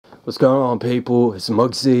What's going on, people? It's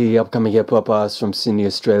MUGZY, upcoming hip-hop artist from Sydney,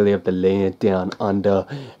 Australia, of the land down under.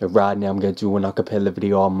 And right now I'm going to do an acapella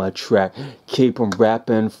video on my track Keep on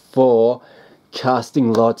Rapping for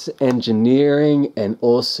Casting Lots Engineering and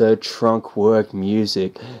also Trunk Work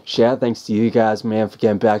Music. Shout out thanks to you guys, man, for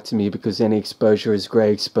getting back to me, because any exposure is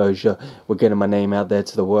great exposure. We're getting my name out there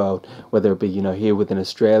to the world, whether it be, here within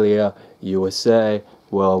Australia, USA,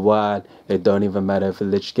 worldwide. It don't even matter if it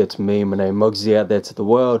literally gets me, my name MUGZY, out there to the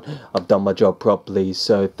world. I've done my job properly.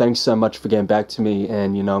 So thanks so much for getting back to me,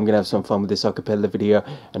 and I'm gonna have some fun with this acapella video,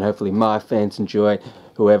 and hopefully my fans enjoy it.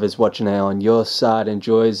 Whoever's watching it on your side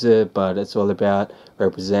enjoys it, but it's all about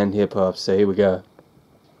representing hip-hop. So here we go.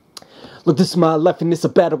 Look, this is my life and it's a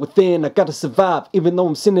battle within. I gotta survive, even though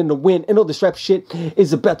I'm sinning to win. And all this rap shit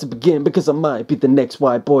is about to begin, because I might be the next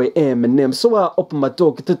white boy Eminem. So I open my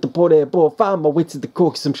door, get to the port airport, find my way to the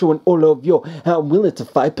core, cause I'm showing all of you how I'm willing to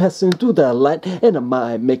fight, passing through the light. And I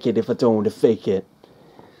might make it if I don't want to fake it.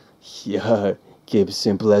 Yeah, keep it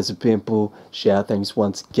simple as a pimple. Shout thanks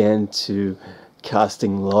once again to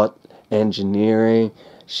Casting Lot Engineering.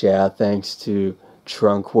 Shout thanks to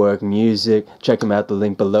Trunk Work Music. Check them out, the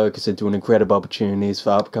link below, because they're doing incredible opportunities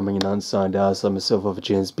for upcoming and unsigned artists like myself of a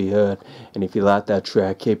chance to be heard. And if you like that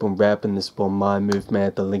track, keep on rapping this for my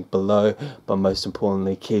movement, the link below. But most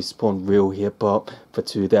importantly, keep supporting real hip hop for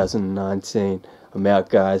 2019. I'm out,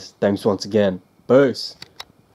 guys. Thanks once again. Peace.